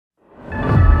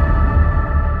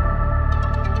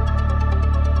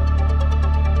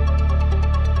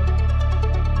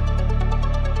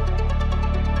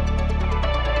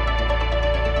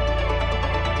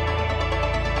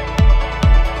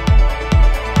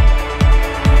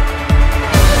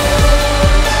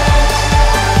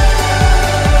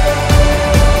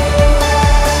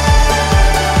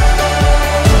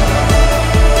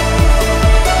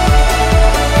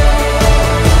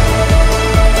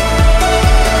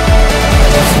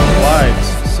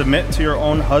submit to your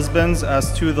own husbands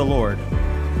as to the Lord.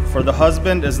 For the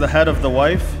husband is the head of the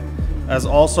wife, as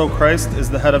also Christ is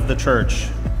the head of the church.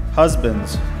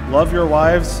 Husbands, love your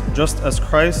wives just as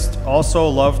Christ also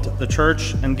loved the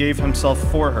church and gave himself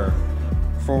for her.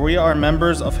 For we are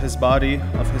members of his body,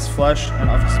 of his flesh, and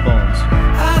of his bones.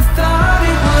 I thought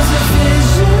it was a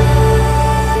vision.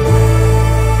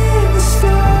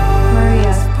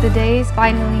 Maria, the day is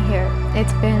finally here.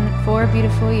 It's been 4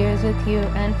 beautiful years with you,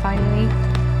 and finally,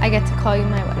 I get to call you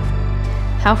my wife.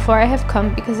 How far I have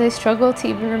come, because I struggle to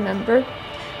even remember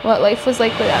what life was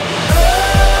like without you.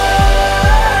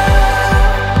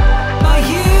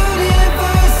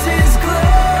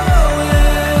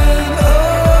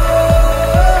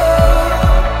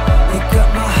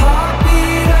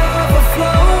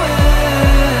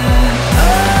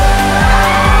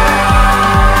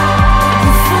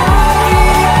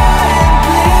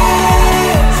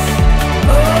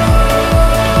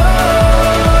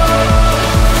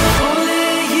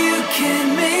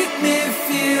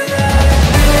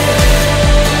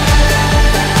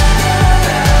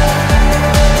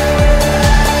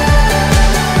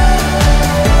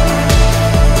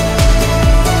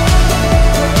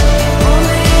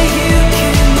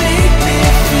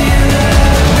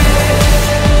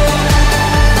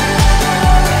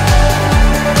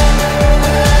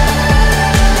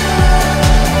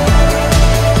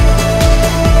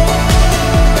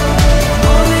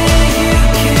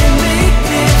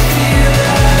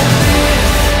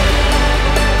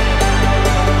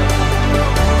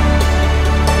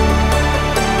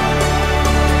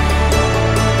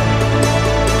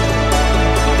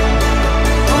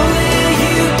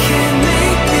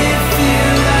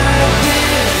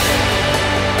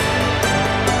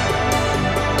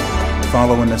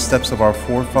 Follow in the steps of our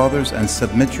forefathers and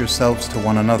submit yourselves to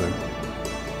one another.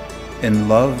 In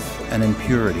love and in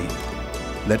purity,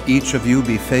 let each of you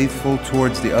be faithful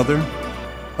towards the other,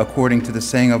 according to the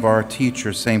saying of our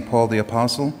teacher, St. Paul the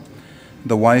Apostle,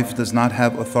 the wife does not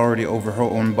have authority over her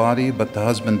own body, but the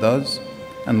husband does,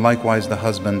 and likewise the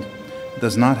husband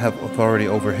does not have authority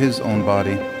over his own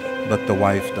body, but the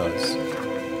wife does.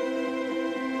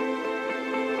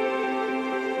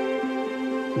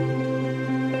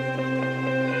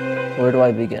 Where do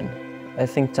I begin? I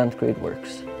think 10th grade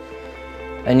works.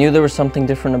 I knew there was something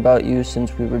different about you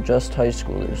since we were just high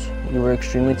schoolers. You were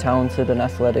extremely talented and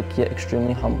athletic, yet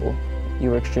extremely humble.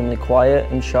 You were extremely quiet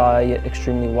and shy, yet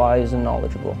extremely wise and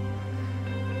knowledgeable.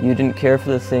 You didn't care for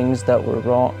the things that were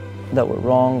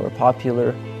wrong or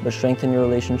popular, but strengthened your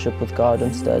relationship with God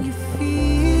instead. You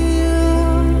feel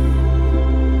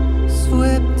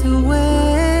swept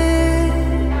away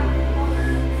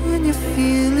when you're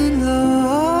feeling low.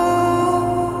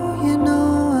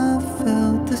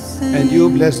 And you,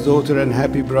 blessed daughter and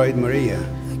happy bride Maria,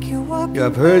 you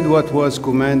have heard what was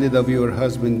commanded of your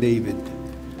husband David.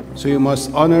 So you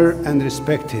must honor and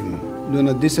respect him. Do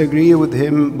not disagree with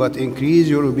him, but increase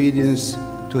your obedience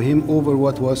to him over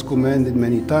what was commanded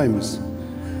many times.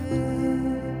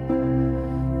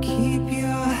 Keep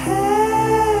your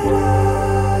head up.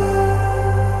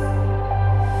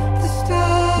 The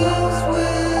stars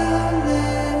will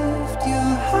lift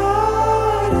your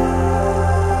heart up.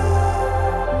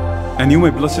 And you,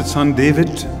 my blessed son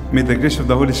David, may the grace of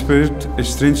the Holy Spirit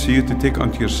strengthen you to take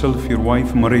unto yourself your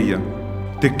wife Maria.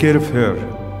 Take care of her,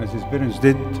 as his parents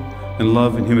did, in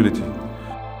love and humility.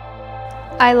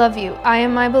 I love you. I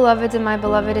am my beloved, and my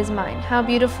beloved is mine. How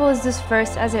beautiful is this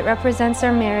verse, as it represents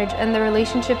our marriage and the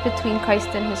relationship between Christ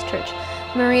and his church.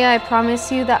 Maria, I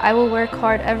promise you that I will work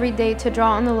hard every day to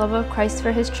draw on the love of Christ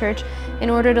for his church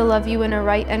in order to love you in a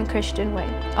right and Christian way.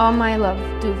 All my love,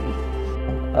 Duvi.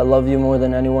 I love you more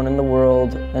than anyone in the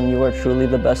world, and you are truly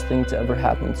the best thing to ever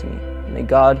happen to me. May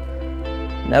God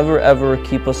never ever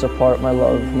keep us apart, my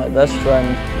love, my best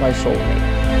friend, my soulmate.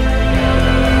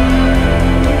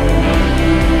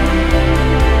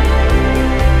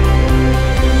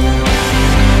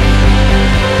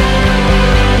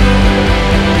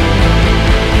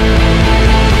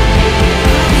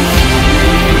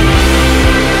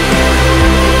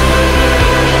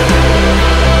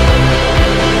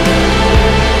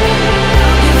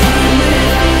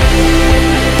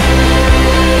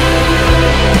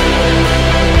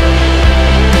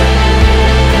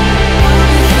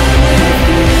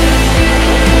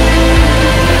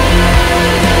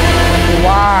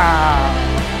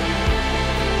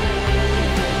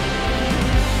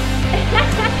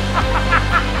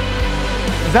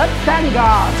 Thank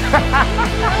God.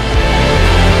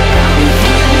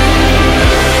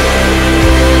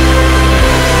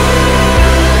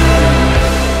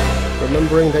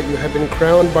 Remembering that you have been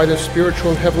crowned by the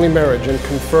spiritual and heavenly marriage and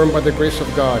confirmed by the grace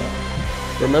of God,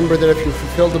 Remember that if you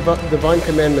fulfill the divine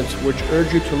commandments which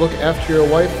urge you to look after your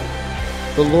wife,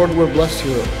 the Lord will bless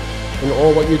you in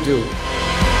all what you do.